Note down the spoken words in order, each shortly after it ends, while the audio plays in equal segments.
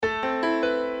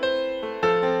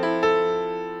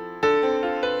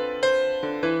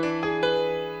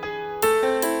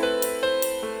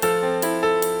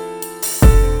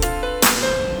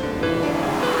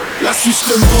Suisse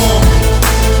le ment,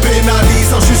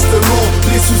 pénalise injustement.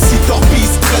 Les soucis, torpilles,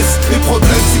 stress, les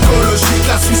problèmes psychologiques.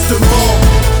 La Suisse te ment,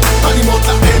 alimente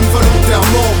la haine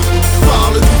volontairement.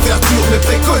 Parle d'ouverture mais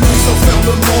préconise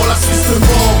enfermement. La Suisse te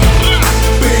ment,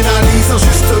 pénalise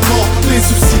injustement. Les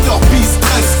soucis, torpilles,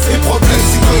 stress, les problèmes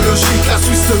psychologiques. La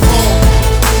Suisse te ment,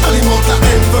 alimente la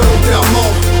haine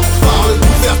volontairement. Parle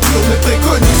d'ouverture mais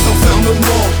préconise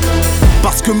enfermement.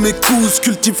 Parce que mes coups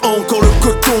cultivent encore le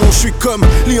coton. Je suis comme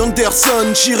Lee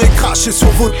Anderson, j'irai cracher sur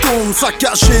vos tombes,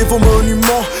 saccager vos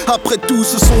monuments. Après tout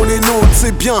ce sont les nôtres.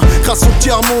 C'est bien grâce au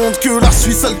tiers-monde que la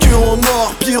Suisse a le cœur en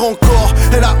or. Pire encore,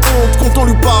 elle a honte quand on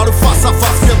lui parle face à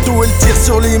face. Bientôt elle tire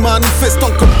sur les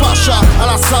manifestants comme Pacha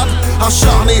Al-Assad.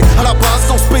 Acharné à la base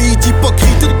dans ce pays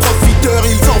d'hypocrites et de profiteurs.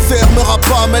 Ils enfermera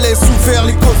pas mais laisse ouvert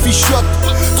les coffee shops.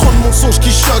 Trop de mensonges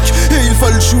qui choquent et ils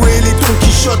veulent jouer les Don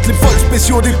Quichotte. Les vols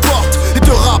spéciaux des portes et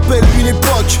te rappellent une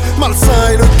époque malsain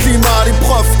et le climat. Les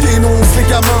profs dénoncent les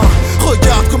gamins.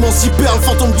 Regarde comment s'y perd le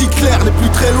fantôme d'Hitler n'est plus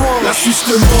très loin. La Suisse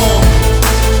te ment,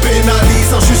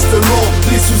 pénalise injustement.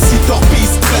 Les soucis, torpilles,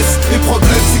 stress, les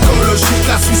problèmes psychologiques.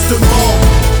 La Suisse te ment,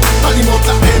 alimente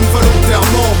la haine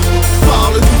volontairement.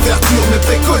 Parle d'ouverture mais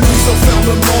préconise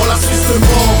enfermement. La Suisse te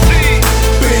ment,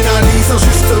 pénalise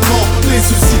injustement. Les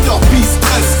soucis, torpilles,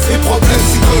 stress, les problèmes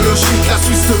psychologiques. La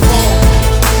Suisse te ment,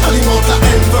 alimente la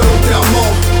haine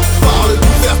volontairement. Parle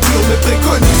d'ouverture mais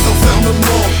préconise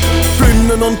enfermement. Plus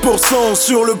de 90%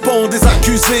 sur le banc des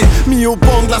accusés, mis au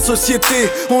banc de la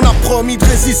société. On a promis de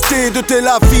résister de Tel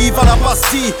Aviv à la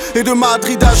Bastille et de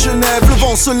Madrid à Genève. Le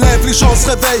vent se lève, les gens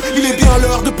se réveillent. Il est bien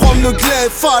l'heure de prendre le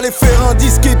glaive. Fallait faire un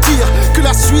disque et dire que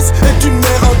la Suisse est une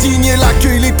mer indigne. Elle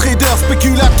accueille les traders,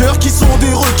 spéculateurs qui sont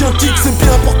des requins tiques. C'est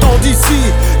bien pourtant d'ici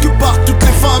que partent toutes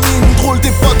les famines. Drôle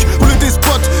d'époque où le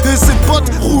despote et ses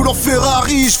potes roulent en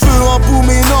Ferrari. Je veux un boom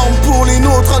énorme pour les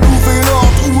nôtres, un nouvel ordre.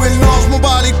 Où est le nord, je m'en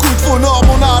bats les couilles de faux normes.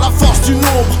 On a la force du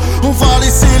nombre, on va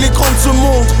laisser les grands de ce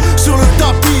monde sur le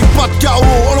tapis, pas de chaos.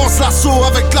 On lance l'assaut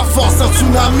avec la force d'un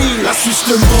tsunami. La Suisse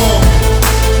te ment,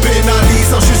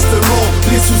 pénalise injustement.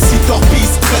 Les soucis,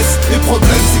 torpilles, stress, les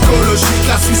problèmes psychologiques.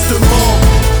 La Suisse te ment,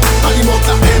 alimente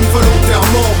la haine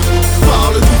volontairement.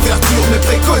 Parle d'ouverture mais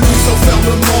préconise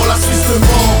enfermement. La Suisse te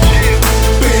ment,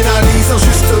 pénalise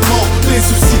injustement. Les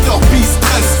soucis, torpilles,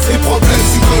 stress, les problèmes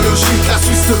psychologiques. La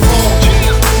Suisse te ment,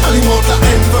 alimente la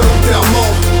haine volontairement.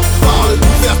 Parle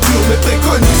d'ouverture mais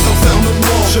préconise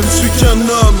enfermement. Je ne suis qu'un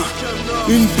homme,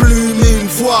 une plume et une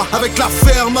voix, avec la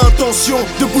ferme intention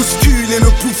de bousculer le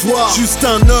pouvoir. Juste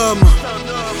un homme,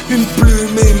 une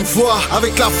plume et une voix,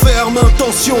 avec la ferme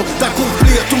intention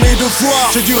d'accomplir tous mes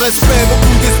devoirs. J'ai du respect,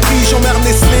 beaucoup d'esprit, j'emmerde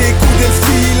Nestlé, coup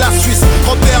d'elfie. La Suisse,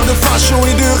 repère de fachos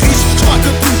et de riches. Je crois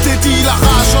que tout est dit, la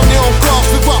rage j'en ai encore.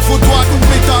 Fais voir vos doigts qu'on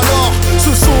met alors.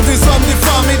 Ce sont des hommes, des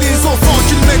femmes et des enfants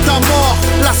qu'ils mettent à mort.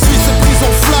 La Suisse est prise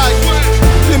en flag,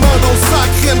 les mains dans le sac,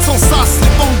 rien ne s'en sasse.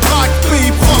 Les banques braquent,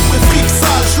 pays propre et fric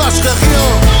sale, je lâcherai rien.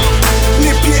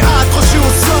 Les pieds accrochés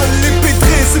au sol, les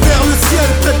pétrés, c'est vers le ciel,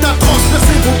 prêt à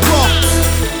transpercer vos portes.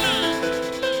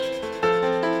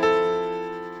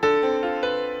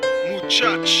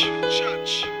 Muchach,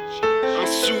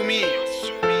 insoumis,